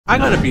I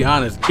gotta be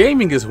honest,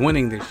 gaming is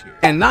winning this year.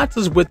 And not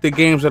just with the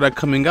games that are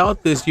coming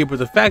out this year, but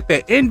the fact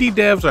that indie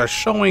devs are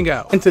showing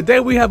out. And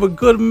today we have a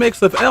good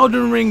mix of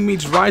Elden Ring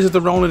meets Rise of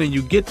the Ronin, and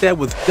you get that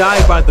with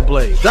Die by the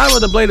Blade. Die by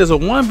the Blade is a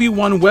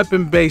 1v1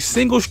 weapon-based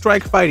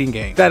single-strike fighting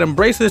game that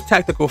embraces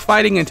tactical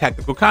fighting and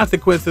tactical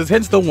consequences,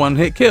 hence the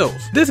one-hit kills.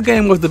 This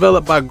game was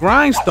developed by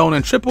Grindstone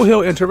and Triple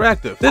Hill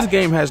Interactive. This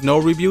game has no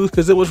reviews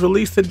because it was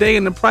released today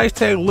and the price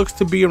tag looks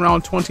to be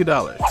around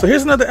 $20. So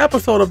here's another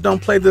episode of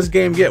Don't Play This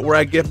Game Yet, where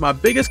I give my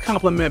biggest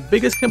compliment,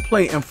 biggest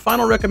complaint, and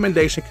final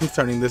recommendation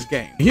concerning this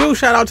game. Huge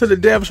shout out to the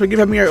devs for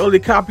giving me an early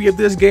copy of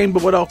this game,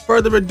 but without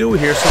further ado,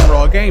 here's some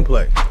raw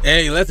gameplay.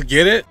 Hey, let's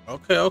get it.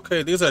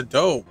 Okay, these are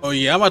dope. Oh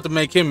yeah, I'm about to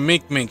make him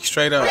Mink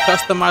straight up.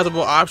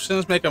 Customizable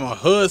options, make him a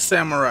hood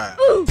samurai.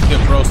 Let's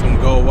give bro some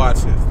gold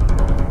watches.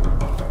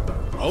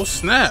 Oh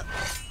snap.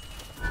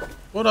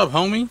 What up,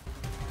 homie?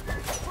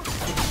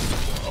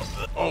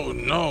 Oh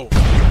no.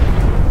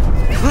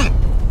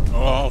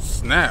 Oh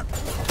snap.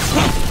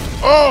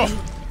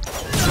 Oh!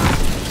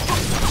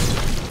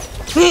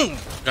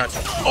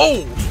 Gotcha.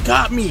 Oh, he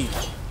got me.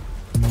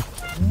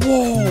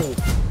 Whoa.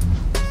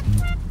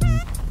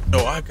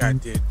 Oh, I got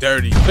did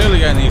dirty.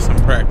 Clearly I need some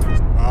practice.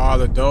 Oh,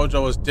 the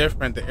dojo is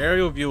different. The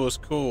aerial view is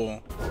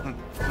cool.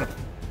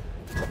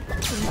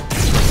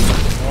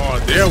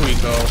 Oh, there we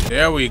go.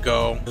 There we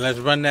go. Let's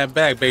run that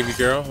back, baby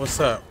girl. What's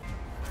up?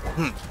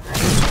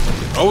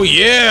 Oh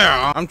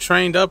yeah, I'm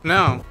trained up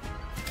now.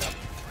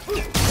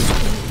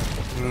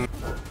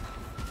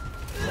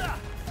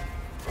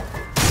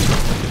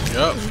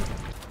 Yup.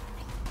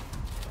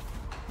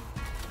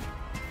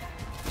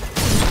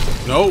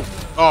 Nope.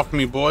 Off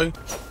me, boy.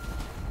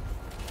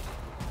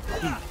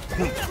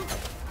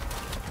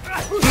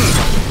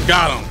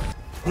 Got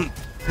him.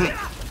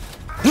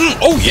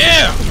 Oh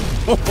yeah.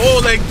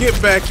 Oh, that get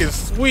back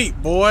is sweet,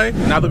 boy.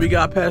 Now that we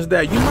got past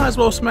that, you might as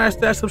well smash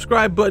that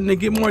subscribe button and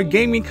get more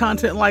gaming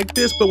content like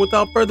this. But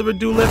without further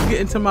ado, let's get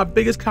into my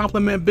biggest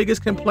compliment,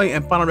 biggest complaint,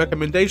 and final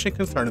recommendation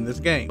concerning this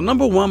game.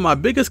 Number one, my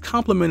biggest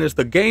compliment is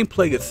the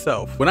gameplay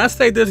itself. When I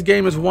say this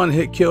game is one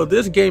hit kill,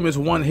 this game is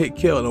one hit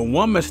kill, and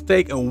one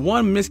mistake and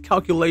one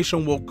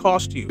miscalculation will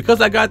cost you.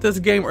 Because I got this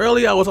game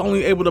early, I was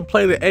only able to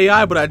play the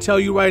AI, but I tell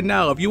you right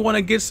now, if you want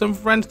to get some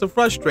friends to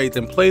frustrate,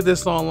 then play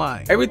this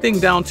online. Everything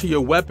down to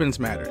your weapons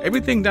matter.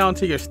 Everything down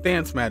to your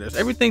stance matters.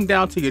 Everything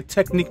down to your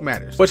technique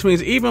matters. Which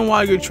means even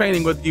while you're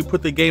training, whether you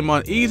put the game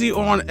on easy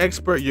or on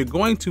expert, you're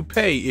going to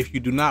pay if you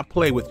do not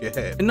play with your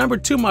head. And number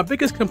two, my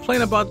biggest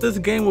complaint about this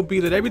game will be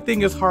that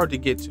everything is hard to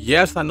get to.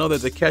 Yes, I know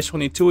there's a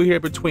catch-22 here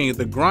between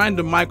the grind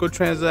and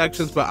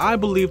microtransactions, but I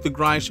believe the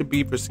grind should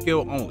be for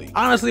skill only.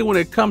 Honestly, when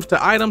it comes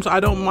to items,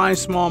 I don't mind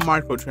small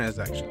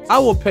microtransactions. I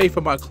will pay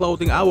for my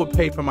clothing, I will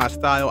pay for my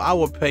style, I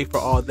will pay for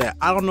all that.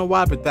 I don't know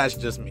why, but that's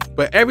just me.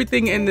 But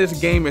everything in this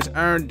game is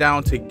earned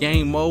down to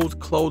game modes,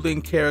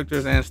 clothing,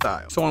 characters, and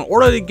style. So in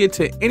order to get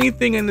to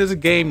anything in this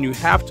game, you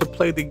have to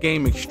play the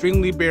game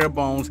extremely bare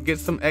bones, get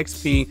some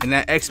XP, and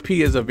that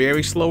XP is a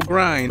very slow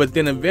grind, but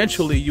then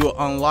eventually you'll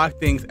unlock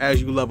things as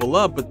you level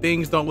up, but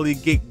things don't really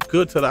get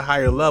good to the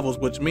higher levels,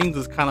 which means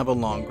it's kind of a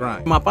long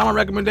grind. My final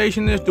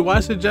recommendation is, do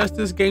I suggest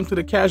this game to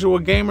the casual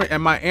gamer?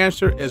 And my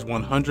answer is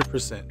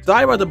 100%.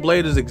 Die by the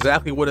Blade is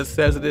exactly what it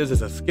says it is.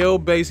 It's a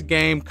skill-based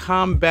game,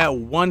 combat,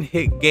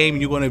 one-hit game.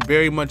 You're going to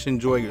very much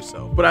enjoy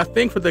yourself. But I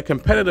think for the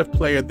competitive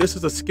player, this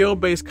is a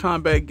skill-based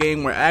combat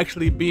game where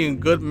actually being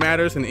good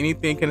matters and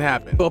anything can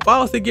happen. So if I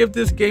was to give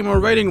this game a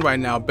rating right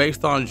now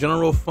based on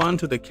general fun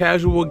to the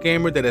casual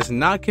gamer that is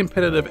not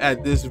competitive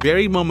at this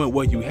very moment,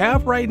 what you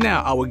have right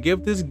now, I would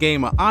give this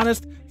game an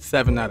honest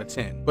 7 out of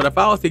 10. But if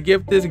I was to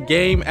give this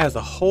game as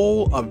a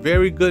whole a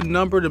very good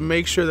number to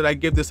make sure that I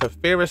give this a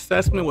fair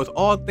assessment with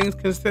all things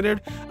considered,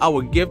 I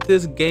would give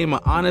this game an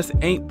honest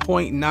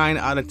 8.9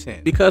 out of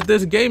 10. Because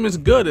this game is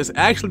good, it's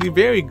actually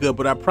very good,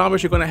 but I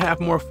promise you're going to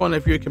have more fun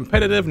if you're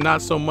competitive,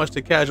 not so much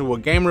the casual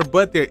gamer.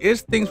 But there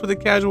is things for the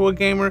casual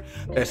gamer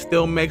that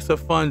still makes it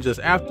fun. Just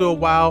after a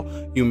while,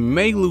 you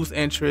may lose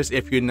interest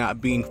if you're not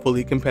being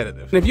fully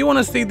competitive. And if you want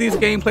to see these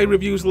gameplay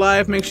reviews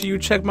live, make sure you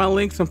check my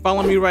links and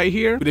follow me right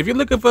here. But if you're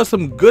looking for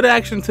some good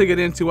action to get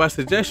into, I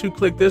suggest you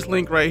click this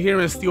link right here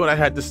and see what I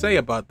had to say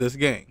about this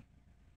game.